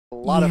A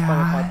lot of fun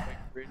with my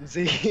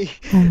frequency.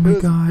 Oh my It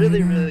was God.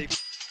 really.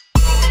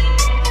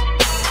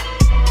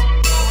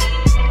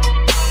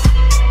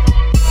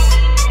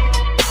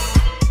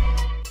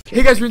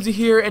 Hey guys, Rinzy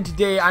here, and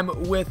today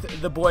I'm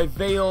with the boy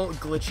Vale.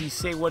 Glitchy,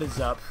 say what is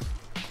up.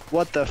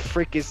 What the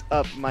frick is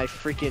up, my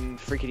freaking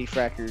frickety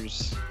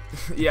frackers?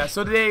 Yeah,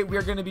 so today we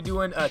are going to be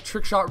doing a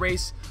trick shot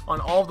race on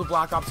all of the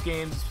Black Ops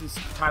games. This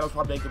title's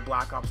probably like the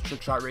Black Ops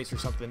trick shot race or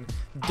something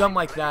dumb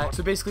like that.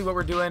 So basically what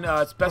we're doing,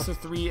 it's best of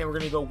 3, and we're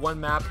going to go one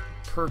map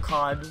per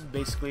COD,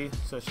 basically.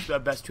 So it's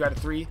just best 2 out of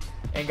 3.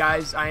 And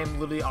guys, I am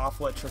literally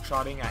awful at trick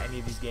shotting at any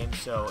of these games,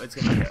 so it's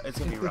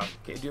gonna be rough.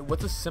 Okay, dude,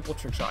 what's a simple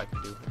trick shot I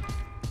can do?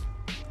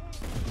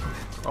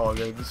 Oh,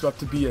 dude, this is about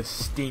to be a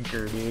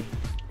stinker, dude.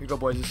 Here you go,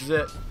 boys. This is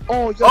it.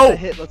 Oh, you got the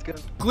hit. Let's go.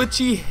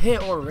 Glitchy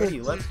hit already.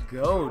 Let's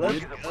go,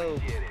 dude. Let's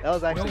go. That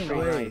was actually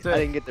pretty nice. I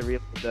didn't get the real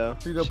though.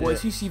 Here you go,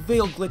 boys. You see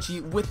Vale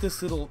Glitchy with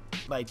this little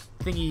like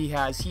thingy he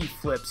has. He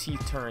flips, he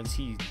turns,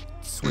 he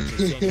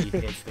switches, and he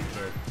hits the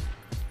kid.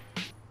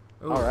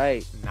 Ooh, all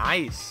right.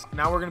 Nice.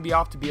 Now we're going to be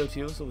off to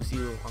BO2, so we'll see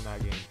you on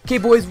that game. Okay,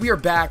 boys, we are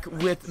back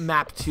with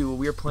map 2.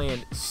 We are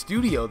playing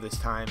Studio this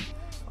time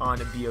on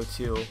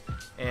BO2,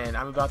 and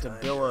I'm about to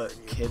bill a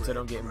kid so I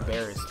don't get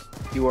embarrassed.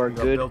 You are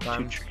good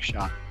to trick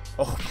shot.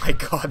 Oh my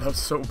god, that was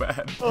so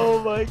bad.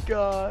 Oh my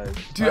god.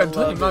 Dude, I'm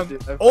telling you,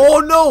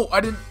 oh no!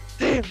 I didn't.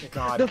 Damn.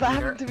 God. No, that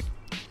happened to me.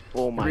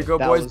 Oh my. Here we go,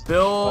 boys.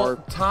 Bill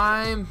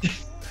time.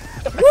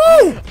 Woo!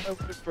 I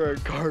went for a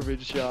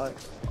garbage shot.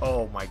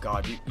 Oh my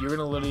god, you're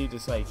gonna literally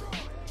just like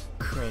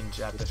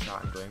cringe at the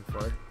shot I'm going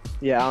for.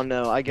 Yeah, I don't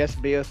know. I guess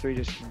BO3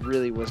 just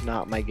really was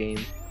not my game.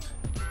 Here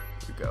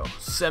we go.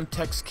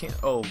 Semtex can't.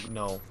 Oh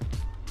no.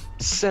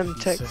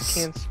 Semtex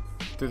can't.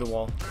 Through the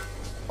wall.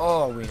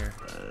 Oh, wiener.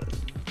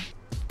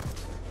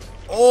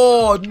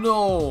 Oh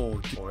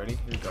no. Already?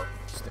 Here we go.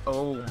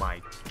 Oh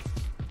my.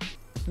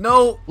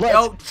 No.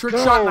 Oh, trick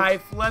shot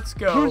knife. Let's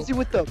go. Who's he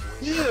with the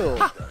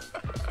kill?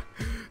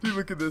 Dude,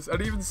 look at this. I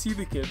didn't even see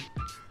the kid.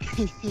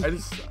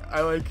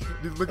 I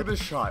like, dude, look at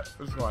this shot.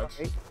 Just watch.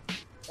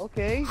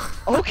 Okay.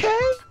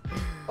 Okay.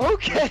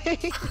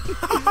 Okay.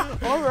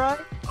 Alright.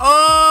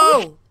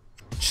 Oh!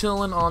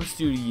 Chilling on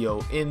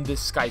Studio in this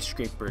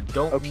skyscraper.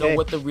 Don't know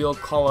what the real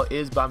call out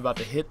is, but I'm about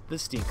to hit the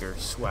stinker.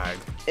 Swag.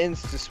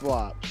 Insta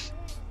swaps.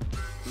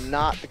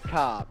 Not the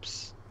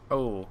cops.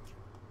 Oh.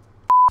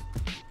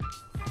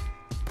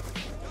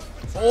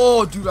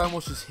 Oh, dude, I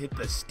almost just hit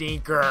the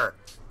stinker.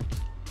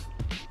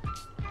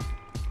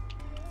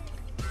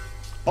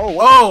 Oh,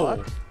 what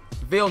the fuck?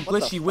 Vale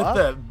Glitchy with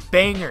the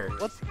banger.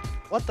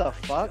 What the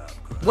fuck?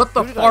 What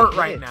the fart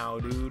right now,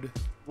 dude?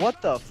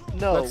 What the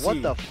no?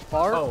 What the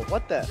fart? Oh.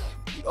 What the?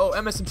 Oh,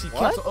 MSMC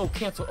cancel. Oh,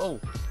 cancel. Oh,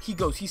 he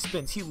goes. He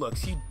spins. He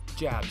looks. He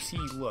jabs. He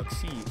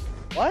looks. He.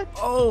 What?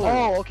 Oh.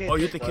 Oh, okay. Oh,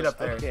 you hit the kid up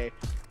there. Okay.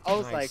 I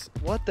was like,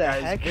 what the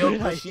Guys, heck? Vale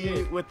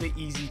Glitchy with the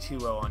easy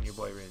 2-0 on your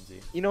boy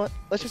Rinzy. You know what?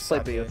 Let's just play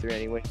BO3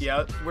 anyway.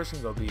 Yeah, we're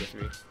just gonna go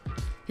BO3.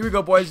 Here we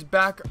go, boys.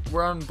 Back.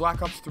 We're on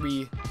Black Ops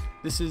 3.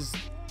 This is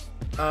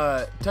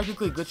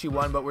technically Glitchy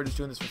 1, but we're just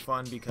doing this for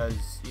fun because,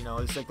 you know,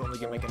 it's like the only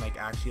game I can like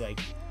actually like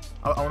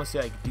I want to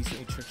say like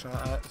decently trick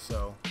shot at,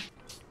 so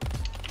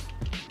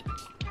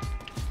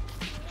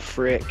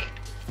frick.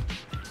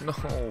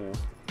 No.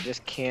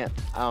 Just can't.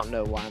 I don't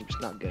know why. I'm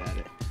just not good at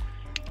it.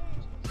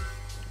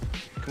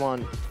 Come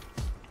on.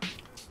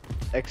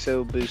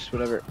 Exo boost,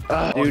 whatever.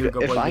 Dude,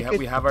 go, if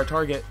we have our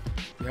target.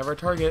 We have our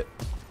target.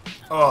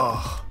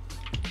 Oh.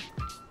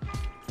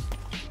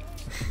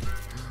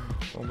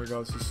 Oh my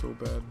god, this is so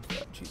bad.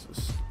 Yeah,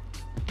 Jesus.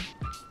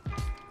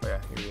 Oh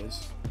yeah, here he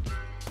is.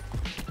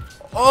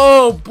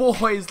 Oh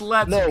boys,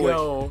 let's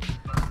go.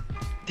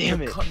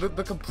 Damn it.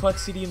 The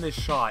complexity in this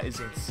shot is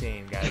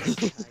insane, guys.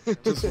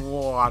 Just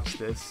watch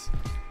this.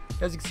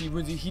 As you can see,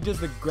 Rinzy, he does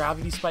the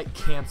gravity spike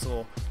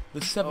cancel,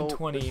 the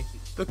 720,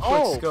 the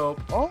quick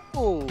scope.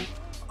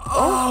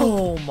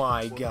 Oh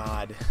my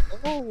god.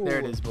 There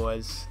it is,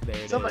 boys. There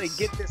it is. Somebody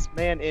get this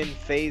man in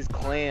FaZe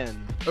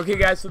Clan. Okay,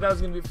 guys, so that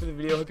was going to be it for the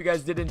video. Hope you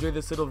guys did enjoy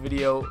this little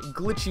video.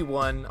 Glitchy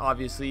won,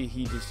 obviously.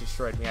 He just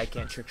destroyed me. I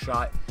can't trick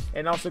shot.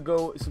 And also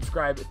go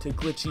subscribe to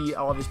Glitchy.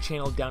 I'll have his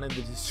channel down in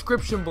the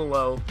description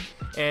below.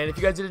 And if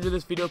you guys did enjoy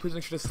this video, please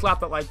make sure to slap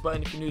that like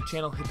button. If you're new to the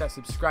channel, hit that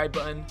subscribe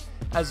button.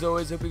 As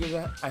always, I hope you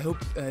guys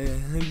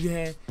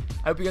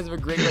have a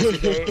great rest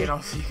of your day, and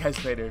I'll see you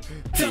guys later.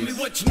 Peace. Tell me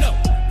what you know.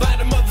 Buy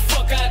the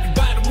motherfucker out the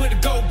bottom with a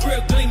gold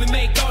grill gleaming.